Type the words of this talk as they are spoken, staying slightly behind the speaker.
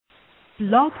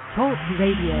Blog Talk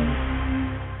Radio.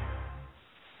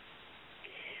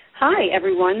 Hi,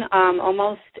 everyone.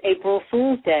 Almost April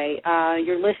Fool's Day.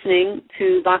 You're listening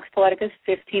to Vox Poetica's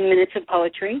 15 Minutes of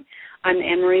Poetry. I'm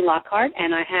Anne-Marie Lockhart,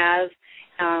 and I have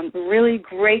a really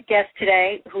great guest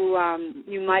today who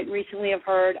you might recently have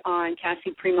heard on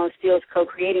Cassie Primo Steele's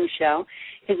co-creating show.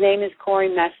 His name is Corey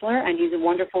Mesler, and he's a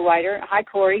wonderful writer. Hi,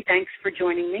 Corey. Thanks for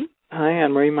joining me. Hi,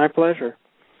 Anne-Marie. My pleasure.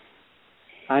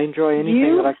 I enjoy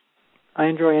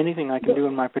anything I can do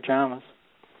in my pajamas.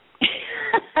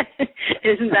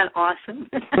 Isn't that awesome?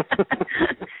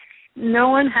 No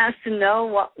one has to know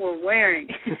what we're wearing.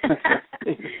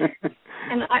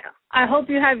 And I hope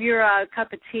you have your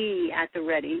cup of tea at the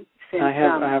ready. Since, I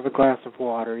have a glass of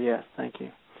water. Yes, thank you.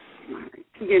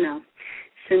 You know,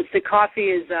 since the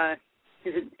coffee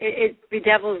it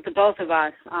bedevils the both of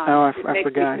us. I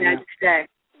forgot.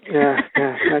 Yeah,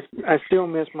 I still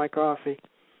miss my coffee.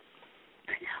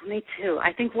 I know, me too.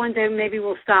 I think one day maybe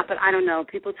we'll stop, but I don't know.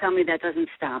 People tell me that doesn't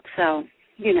stop. So,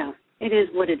 you know, it is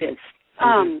what it is.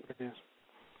 It is.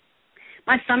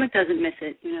 My stomach doesn't miss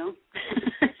it, you know.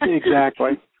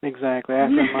 Exactly. I have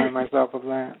to remind myself of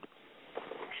that.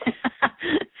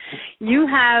 You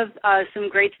have some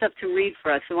great stuff to read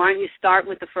for us, so why don't you start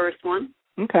with the first one?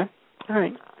 Okay. All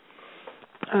right.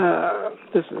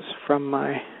 This is from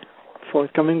my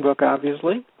forthcoming book,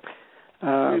 obviously.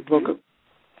 Book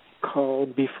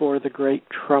called Before the Great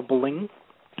Troubling.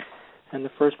 And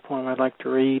the first poem I'd like to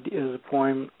read is a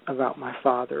poem about my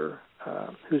father,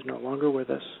 who's no longer with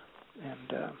us.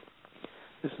 And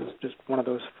this is just one of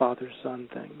those father-son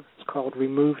things. It's called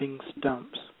Removing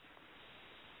Stumps.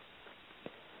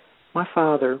 My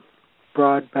father,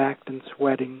 broad-backed and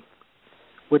sweating,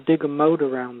 would dig a moat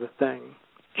around the thing,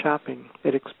 chopping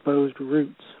at exposed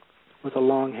roots with a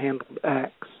long-handled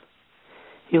axe.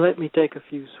 He let me take a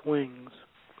few swings.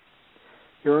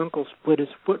 Your uncle split his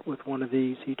foot with one of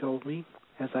these, he told me,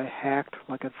 as I hacked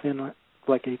like a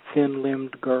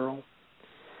thin-limbed girl.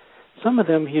 Some of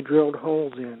them he drilled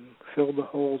holes in, filled the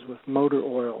holes with motor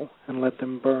oil, and let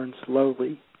them burn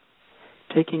slowly.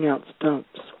 Taking out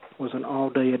stumps was an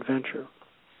all-day adventure.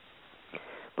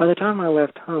 By the time I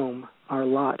left home, our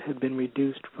lot had been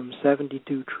reduced from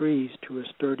 72 trees to a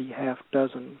sturdy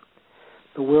half-dozen.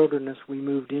 The wilderness we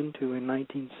moved into in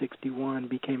 1961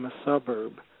 became a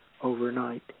suburb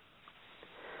overnight.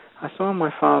 I saw my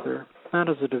father not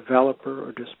as a developer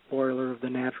or despoiler of the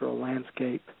natural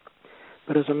landscape,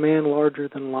 but as a man larger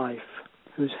than life,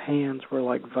 whose hands were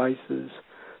like vices,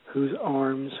 whose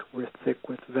arms were thick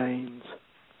with veins.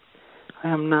 I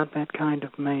am not that kind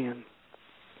of man.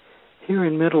 Here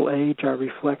in middle age I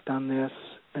reflect on this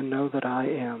and know that I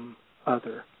am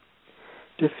other.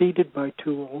 Defeated by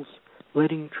tools,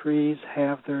 letting trees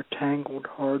have their tangled,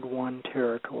 hard-won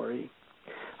territory.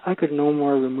 I could no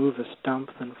more remove a stump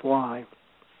than fly.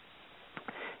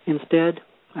 Instead,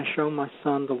 I show my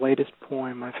son the latest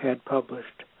poem I've had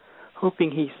published,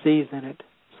 hoping he sees in it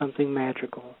something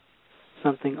magical,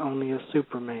 something only a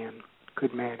Superman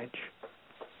could manage.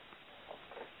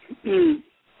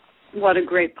 What a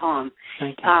great poem!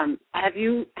 Thank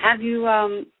you. Has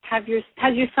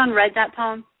your son read that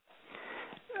poem?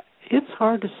 It's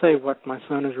hard to say what my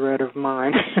son has read of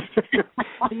mine.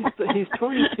 He's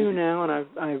 22 now, and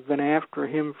I've been after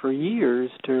him for years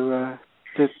to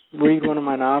read one of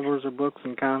my novels or books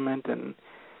and comment, and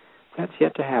that's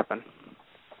yet to happen.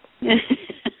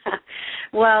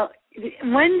 Well,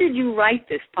 when did you write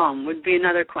this poem would be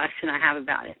another question I have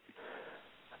about it.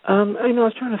 I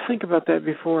was trying to think about that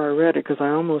before I read it, because I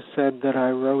almost said that I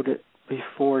wrote it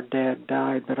before Dad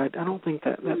died, but I don't think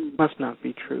that must not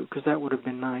be true, because that would have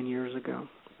been 9 years ago,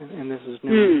 and this is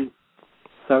new.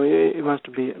 So it must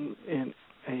be an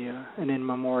in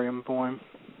memoriam poem.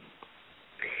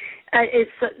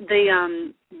 It's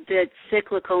the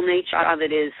cyclical nature of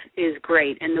it is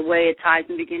great, and the way it ties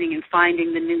in the beginning and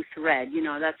finding the new thread. You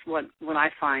know, that's what I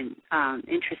find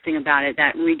interesting about it,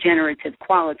 that regenerative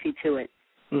quality to it.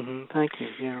 Thank you.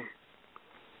 Yeah.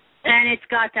 And it's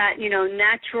got that,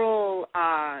 natural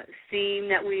theme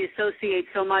that we associate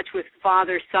so much with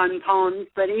father-son poems,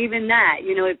 but even that,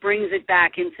 it brings it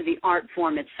back into the art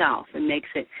form itself and makes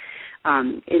it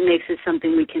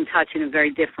something we can touch in a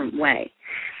very different way.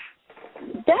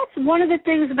 That's one of the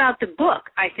things about the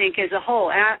book, I think, as a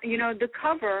whole. And, the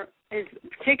cover is a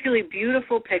particularly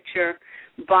beautiful picture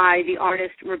by the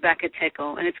artist Rebecca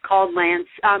Tickle, and it's called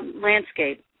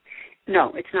Landscape.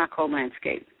 No, it's not called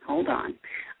Landscape. Hold on.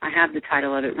 I have the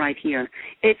title of it right here.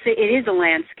 It is a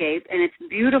landscape, and it's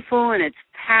beautiful, and it's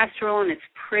pastoral, and it's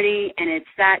pretty, and it's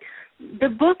that. The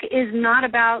book is not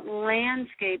about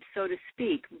landscape, so to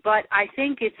speak, but I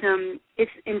think it's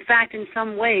in fact, in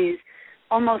some ways,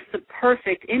 almost the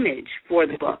perfect image for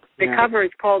the book. The cover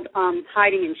is called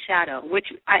Hiding in Shadow, which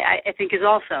I think is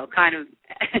also kind of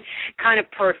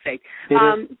perfect.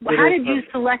 How did you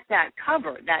select that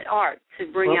cover, that art, to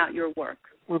bring out your work?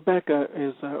 Rebecca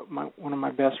is one of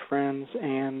my best friends,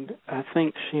 and I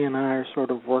think she and I are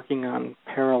sort of working on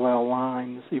parallel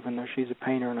lines, even though she's a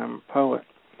painter and I'm a poet.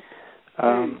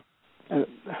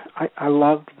 I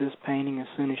loved this painting as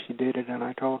soon as she did it, and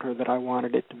I told her that I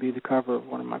wanted it to be the cover of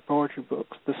one of my poetry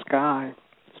books. The sky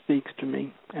speaks to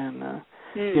me, and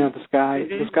the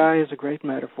sky is a great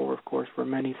metaphor, of course, for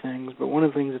many things, but one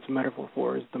of the things it's a metaphor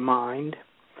for is the mind,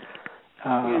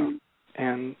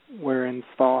 and wherein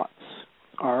thoughts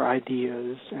are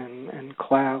ideas, and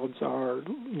clouds are,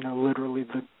 literally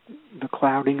the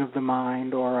clouding of the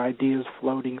mind, or ideas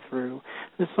floating through.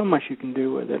 There's so much you can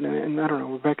do with it, and I don't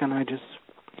know, Rebecca and I just,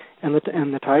 and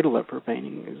the title of her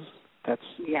painting is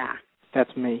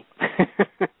that's me.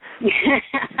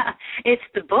 It's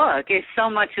the book. It's so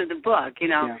much of the book,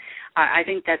 Yeah. I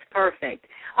think that's perfect.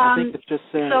 I think it's just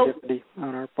serendipity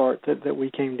on our part that we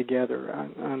came together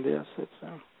on this. It's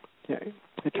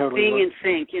it totally being works.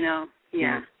 in sync,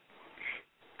 Yeah.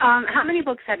 How many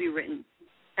books have you written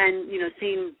and,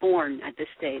 seen born at this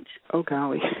stage? Oh,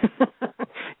 golly. I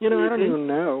don't even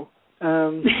know.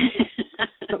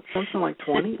 Something like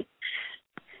 20?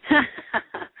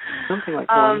 Something like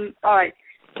 20. All right.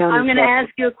 I'm going to ask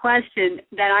you a question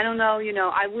that I don't know,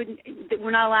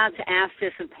 we're not allowed to ask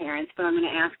this of parents, but I'm going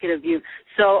to ask it of you.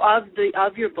 So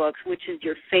of your books, which is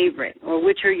your favorite, or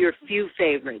which are your few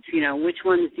favorites? Which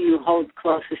ones do you hold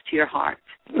closest to your heart?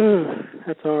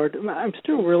 That's hard. I'm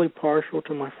still really partial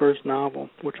to my first novel,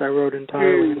 which I wrote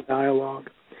entirely in dialogue.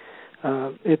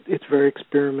 It's very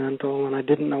experimental, and I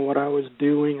didn't know what I was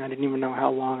doing. I didn't even know how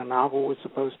long a novel was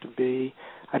supposed to be.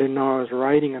 I didn't know I was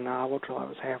writing a novel till I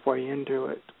was halfway into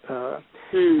it.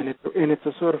 And it's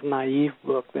a sort of naive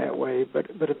book that way, but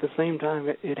at the same time,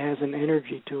 it has an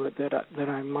energy to it that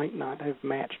I might not have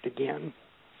matched again.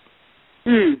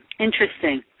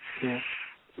 Interesting. Yeah.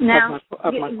 Now,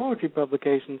 of my poetry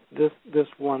publications, this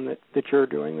one that you're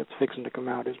doing that's fixing to come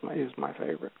out is my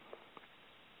favorite.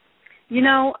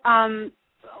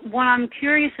 What I'm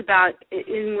curious about,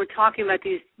 and we're talking about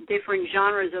these different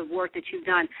genres of work that you've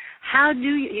done, how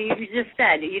do you just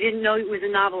said you didn't know it was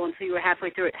a novel until you were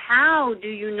halfway through it. How do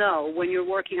you know when you're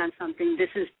working on something, this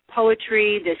is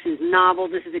poetry, this is novel,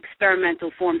 this is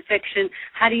experimental form fiction?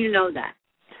 How do you know that?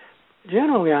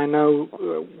 Generally, I know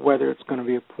whether it's going to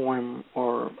be a poem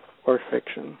or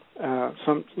fiction.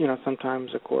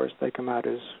 Sometimes, of course, they come out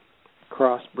as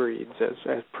crossbreeds,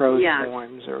 as prose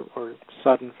poems or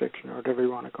sudden fiction or whatever you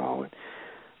want to call it.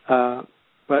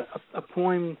 But a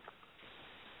poem,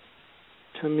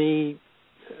 to me,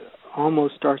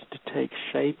 almost starts to take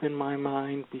shape in my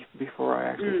mind before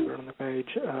I actually put it on the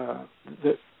page.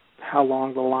 How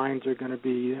long the lines are going to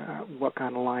be, what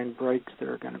kind of line breaks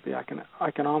there are going to be. I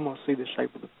can almost see the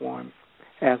shape of the poem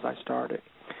as I start it.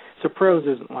 So prose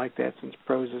isn't like that, since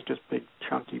prose is just big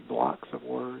chunky blocks of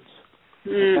words.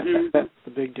 That's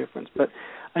the big difference. But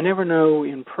I never know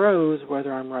in prose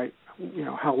whether I'm right,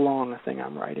 how long a thing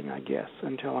I'm writing, I guess,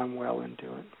 until I'm well into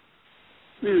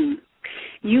it.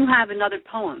 You have another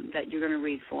poem that you're going to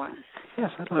read for us.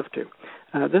 Yes, I'd love to.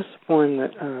 This is a poem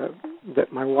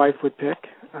that my wife would pick,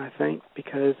 I think,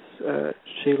 because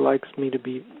she likes me to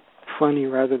be funny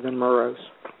rather than morose,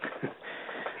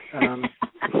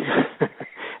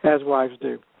 as wives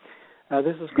do.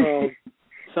 This is called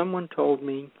Someone Told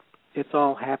Me It's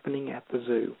All Happening at the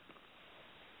Zoo.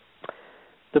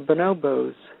 The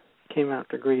bonobos came out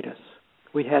to greet us.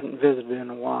 We hadn't visited in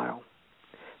a while.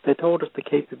 They told us the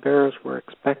capybaras were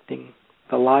expecting,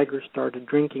 the ligers started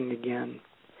drinking again,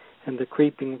 and the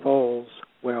creeping voles,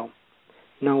 well,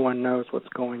 no one knows what's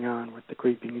going on with the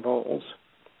creeping voles.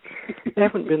 They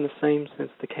haven't been the same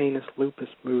since the Canis lupus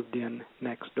moved in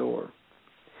next door.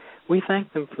 We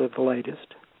thanked them for the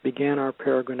latest, began our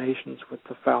peregrinations with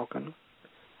the falcon.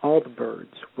 All the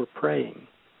birds were praying.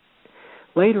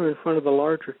 Later, in front of the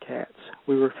larger cats,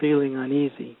 we were feeling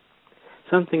uneasy.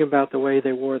 Something about the way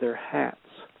they wore their hats,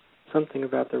 something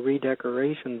about the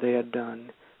redecoration they had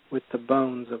done with the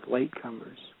bones of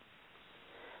latecomers.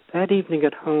 That evening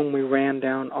at home, we ran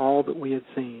down all that we had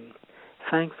seen,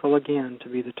 thankful again to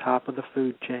be the top of the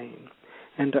food chain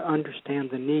and to understand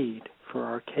the need for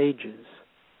our cages,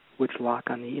 which lock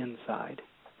on the inside.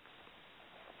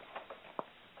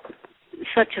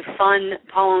 Such a fun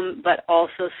poem, but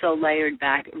also so layered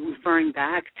back, referring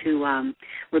back to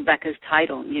Rebecca's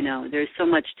title. There's so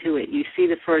much to it. You see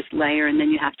the first layer, and then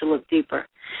you have to look deeper.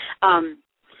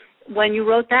 when you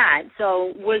wrote that.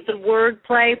 So was the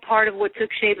wordplay part of what took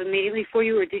shape immediately for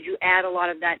you, or did you add a lot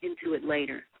of that into it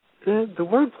later? The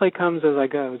wordplay comes as I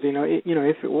go. If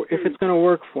it's going to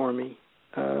work for me,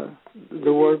 the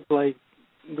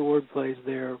wordplay's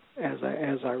there as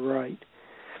I write.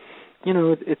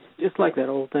 It's like that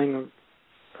old thing of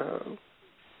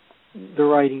the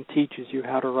writing teaches you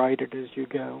how to write it as you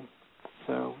go.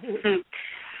 So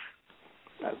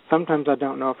sometimes I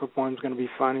don't know if a poem's going to be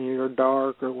funny or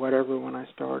dark or whatever when I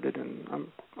start it, and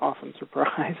I'm often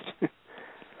surprised.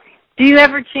 Do you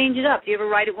ever change it up? Do you ever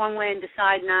write it one way and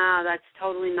decide, nah, that's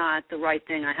totally not the right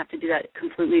thing, I have to do that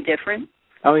completely different?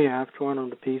 Oh, yeah, I've torn them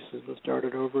to pieces and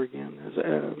started over again.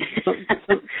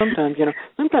 Sometimes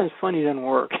funny doesn't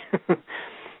work.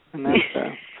 And that's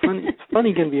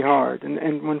funny can be hard.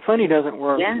 And when funny doesn't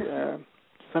work,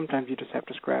 sometimes you just have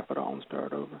to scrap it all and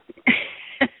start over.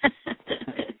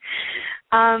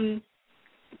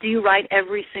 Do you write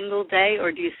every single day,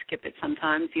 or do you skip it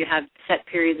sometimes? Do you have set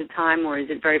periods of time, or is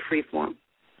it very free form?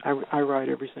 I write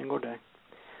every single day.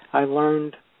 I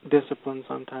learned discipline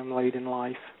sometime late in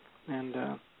life,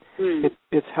 and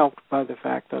it's helped by the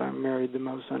fact that I married the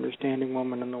most understanding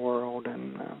woman in the world,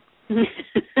 and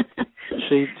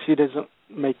she doesn't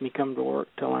make me come to work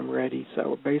till I'm ready.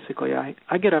 So basically, I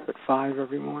get up at 5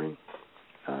 every morning,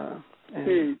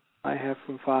 and I have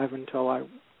from 5 until I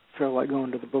feel like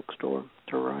going to the bookstore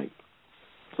to write.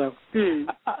 So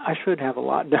I should have a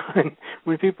lot done.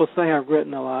 When people say I've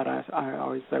written a lot, I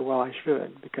always say, well, I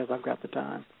should, because I've got the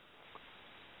time.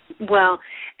 Well,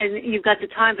 and you've got the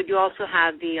time, but you also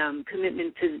have the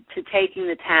commitment to taking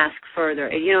the task further.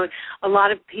 And, a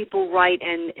lot of people write,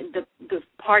 and the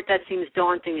part that seems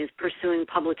daunting is pursuing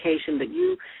publication, but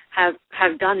you have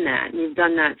done that, and you've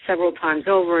done that several times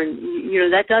over, and,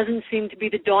 that doesn't seem to be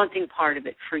the daunting part of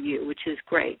it for you, which is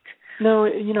great. No,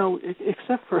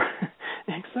 except for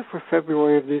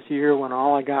February of this year when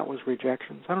all I got was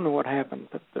rejections. I don't know what happened,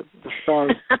 but the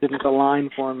stars didn't align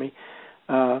for me.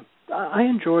 I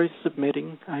enjoy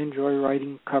submitting. I enjoy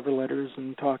writing cover letters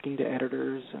and talking to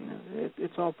editors, and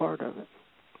it's all part of it.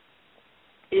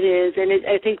 It is, and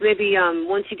I think maybe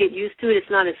once you get used to it,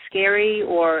 it's not as scary,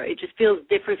 or it just feels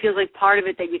different. It feels like part of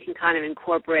it that you can kind of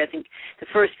incorporate. I think the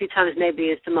first few times maybe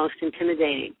is the most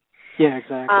intimidating. Yeah,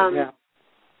 exactly, yeah.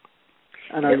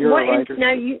 I know you're a writer.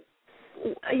 Now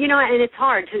and it's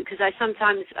hard, because I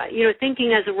sometimes,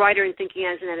 thinking as a writer and thinking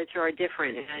as an editor are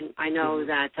different, and I know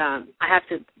that I have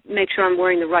to make sure I'm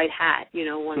wearing the right hat,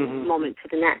 one moment to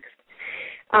the next.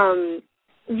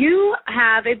 You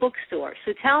have a bookstore,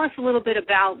 so tell us a little bit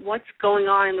about what's going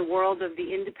on in the world of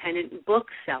the independent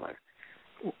bookseller.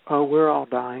 Oh, we're all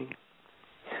dying.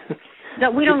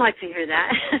 No, we don't like to hear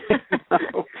that.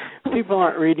 No, people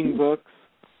aren't reading books.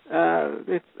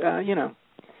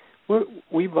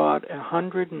 We bought a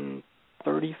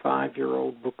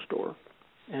 135-year-old bookstore,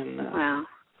 and wow.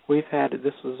 We've had it.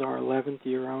 This was our 11th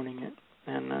year owning it,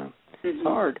 and it's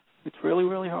hard. It's really,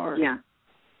 really hard.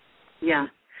 Yeah.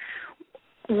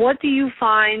 What do you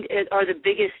find are the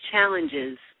biggest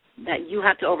challenges that you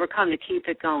have to overcome to keep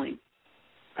it going?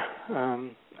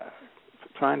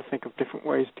 Trying to think of different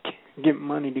ways to get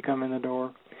money to come in the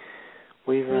door.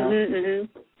 We've,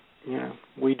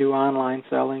 we do online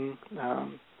selling.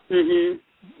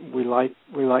 We like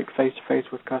face-to-face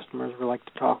with customers. We like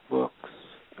to talk books.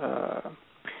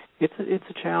 It's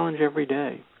a challenge every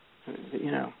day.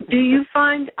 Do you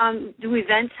find do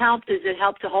events help? Does it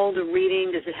help to hold a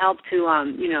reading? Does it help to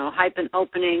hype an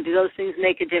opening? Do those things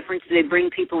make a difference? Do they bring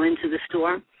people into the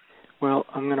store? Well,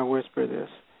 I'm going to whisper this.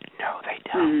 No, they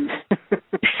don't.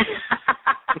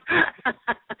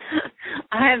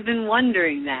 I have been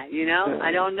wondering that,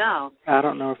 I don't know. I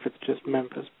don't know if it's just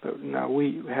Memphis, but no,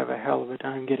 we have a hell of a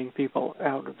time getting people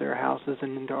out of their houses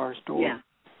and into our store.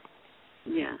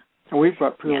 Yeah. And we've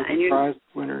brought Pulitzer Prize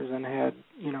winners and had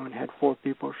 4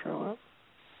 people show up.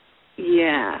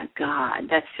 Yeah, God,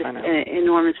 that's just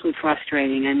enormously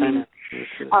frustrating. I mean,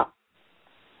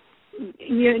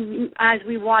 as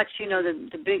we watch,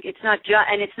 the big. It's not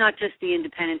just the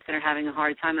independents that are having a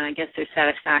hard time, and I guess there's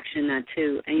satisfaction in that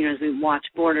too. And as we watch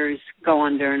Borders go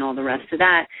under and all the rest of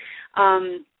that,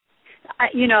 I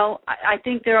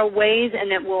think there are ways,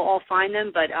 and that we'll all find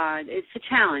them. But it's a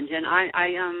challenge, and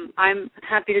I'm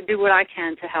happy to do what I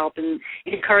can to help and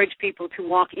encourage people to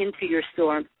walk into your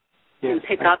store. Yes, and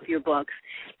pick up your books.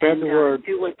 Spread the word.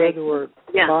 Spread the word.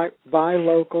 Yeah. Buy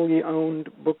locally owned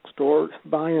bookstores.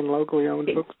 Buy in locally owned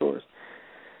bookstores.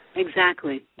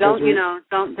 Exactly.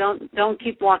 Don't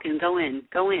keep walking. Go in.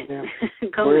 Yeah.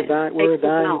 We're a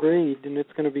dying breed, and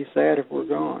it's going to be sad if we're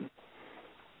gone.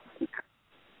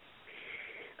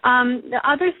 The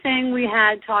other thing we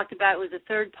had talked about was a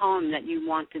third poem that you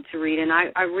wanted to read, and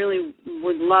I really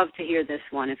would love to hear this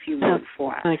one if you would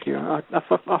for us. Thank you.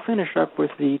 I'll finish up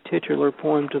with the titular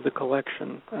poem to the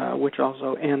collection, which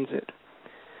also ends it.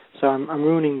 So I'm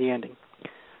ruining the ending.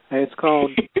 It's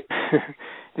called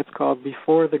it's called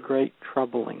Before the Great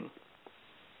Troubling.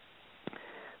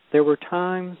 There were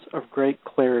times of great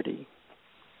clarity.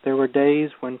 There were days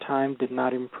when time did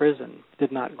not imprison,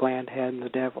 did not gland hand the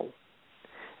devil.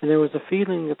 And there was a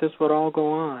feeling that this would all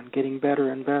go on, getting better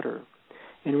and better,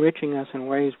 enriching us in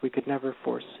ways we could never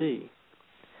foresee.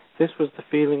 This was the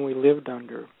feeling we lived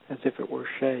under, as if it were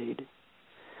shade.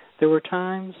 There were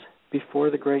times before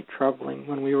the great troubling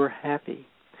when we were happy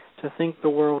to think the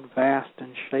world vast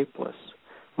and shapeless,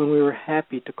 when we were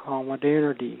happy to call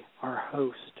modernity our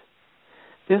host.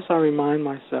 This I remind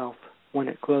myself when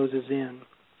it closes in,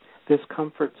 this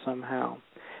comfort somehow,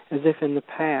 as if in the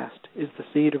past is the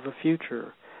seed of a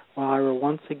future, while I will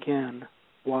once again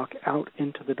walk out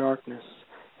into the darkness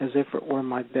as if it were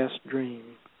my best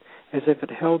dream, as if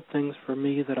it held things for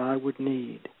me that I would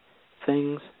need,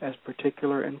 things as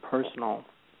particular and personal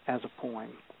as a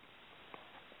poem.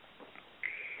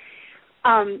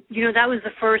 That was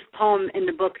the first poem in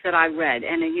the book that I read,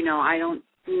 and, I don't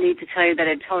need to tell you that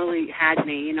it totally had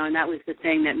me, and that was the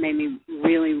thing that made me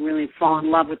really, really fall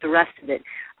in love with the rest of it.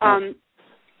 Tell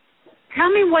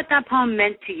me what that poem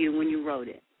meant to you when you wrote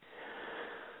it.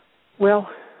 Well,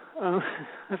 I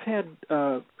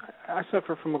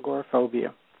suffer from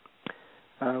agoraphobia,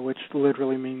 which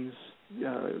literally means,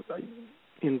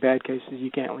 in bad cases,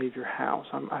 you can't leave your house.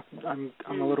 I'm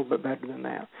a little bit better than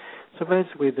that. So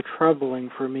basically, the troubling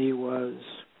for me was,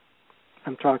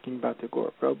 I'm talking about the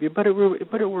agoraphobia, but it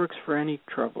works for any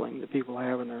troubling that people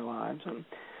have in their lives.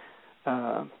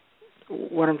 And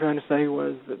what I'm trying to say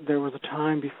was that there was a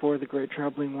time before the great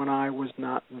troubling when I was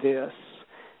not this.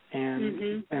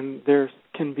 And there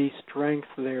can be strength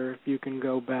there if you can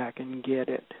go back and get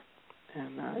it,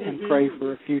 and pray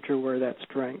for a future where that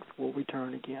strength will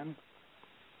return again.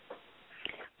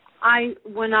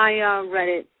 When I read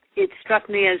it, it struck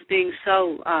me as being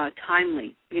so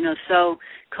timely, so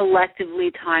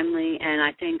collectively timely, and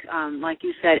I think, like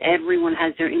you said, everyone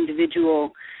has their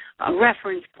individual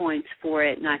reference points for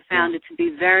it, and I found it to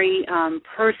be very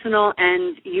personal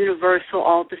and universal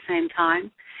all at the same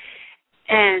time.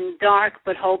 And dark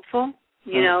but hopeful,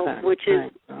 which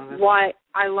is why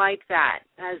I like that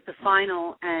as the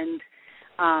final and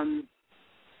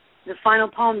the final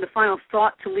poem, the final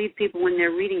thought to leave people when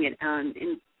they're reading it.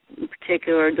 In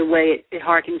particular, the way it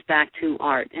harkens back to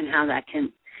art and how that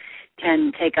can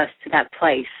take us to that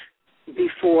place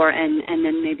before and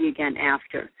then maybe again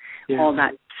after all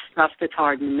that stuff that's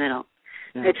hard in the middle.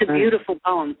 Yeah, it's a beautiful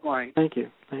poem, Corey. Thank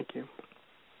you.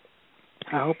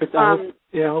 I hope it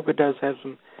does have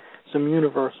some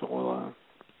universal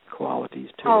qualities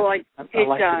to it. It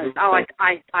does.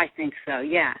 I think so.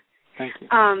 Yeah. Thank you.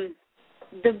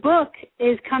 The book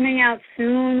is coming out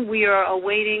soon. We are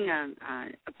awaiting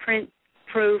a print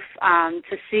proof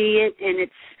to see it in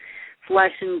its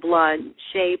flesh and blood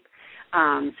shape.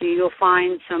 So you'll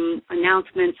find some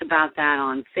announcements about that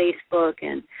on Facebook,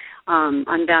 and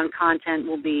Unbound Content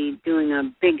will be doing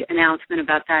a big announcement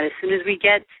about that as soon as we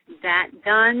get that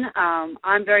done.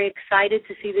 I'm very excited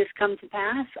to see this come to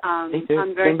pass. Me too.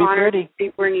 I'm very honored to be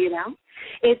bringing it out.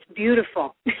 It's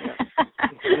beautiful. Yeah.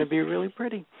 It's going to be really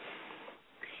pretty.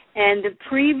 And the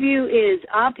preview is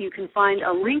up. You can find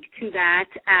a link to that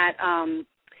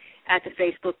at the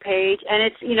Facebook page, and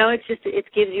it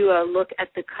gives you a look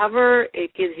at the cover.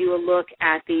 It gives you a look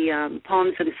at the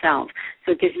poems themselves,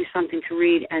 so it gives you something to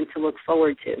read and to look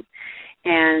forward to.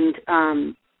 And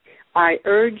I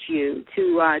urge you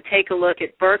to take a look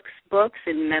at Burke's Books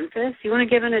in Memphis. You want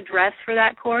to give an address for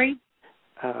that, Corey?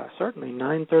 Certainly,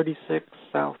 936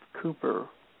 South Cooper.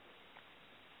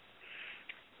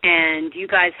 And you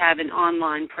guys have an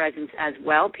online presence as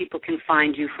well. People can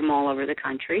find you from all over the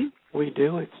country. We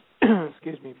do. It's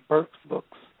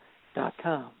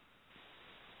burksbooks.com.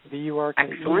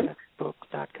 BURKES.com.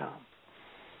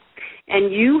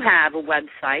 And you have a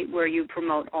website where you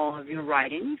promote all of your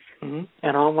writings. Mm-hmm.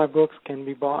 And all my books can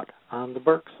be bought on the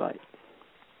Burke site.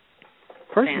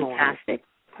 Personally, fantastic.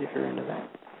 If you're into that.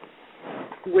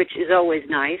 Which is always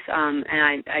nice. And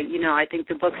I think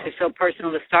the books are so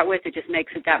personal to start with. It just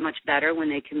makes it that much better when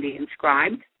they can be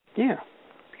inscribed. Yeah.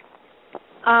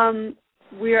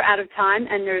 We're out of time,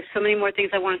 and there's so many more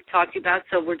things I wanted to talk to you about,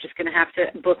 so we're just going to have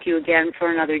to book you again for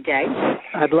another day.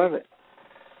 I'd love it.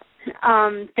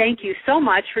 Thank you so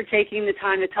much for taking the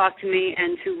time to talk to me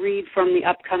and to read from the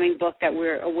upcoming book that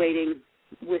we're awaiting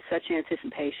with such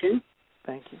anticipation.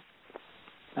 Thank you.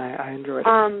 I enjoyed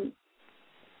it.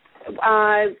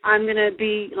 I'm going to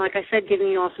be, like I said, giving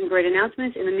you all some great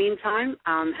announcements. In the meantime,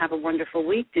 have a wonderful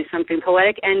week. Do something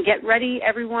poetic. And get ready,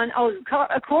 everyone. Oh,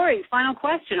 Corey, final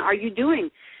question. Are you doing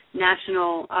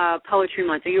National Poetry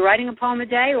Month? Are you writing a poem a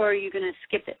day, or are you going to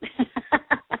skip it?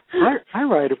 I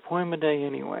write a poem a day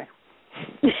anyway.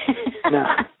 No,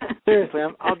 seriously,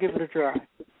 I'll give it a try.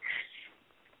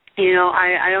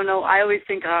 I don't know. I always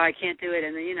think, I can't do it.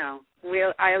 And then,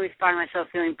 I always find myself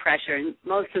feeling pressure. And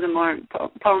most of them aren't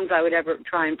poems I would ever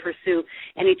try and pursue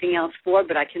anything else for,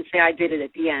 but I can say I did it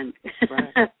at the end.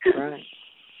 Right.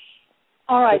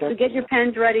 All right, so get your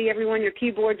pens ready, everyone, your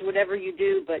keyboards, whatever you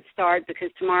do, but start, because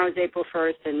tomorrow is April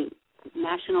 1st and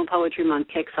National Poetry Month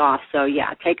kicks off. So,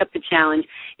 take up the challenge.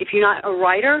 If you're not a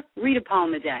writer, read a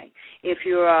poem a day. If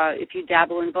you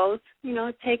dabble in both,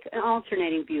 take an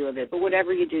alternating view of it. But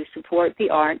whatever you do, support the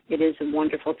art. It is a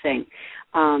wonderful thing.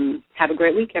 Have a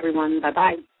great week, everyone.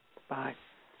 Bye-bye. Bye.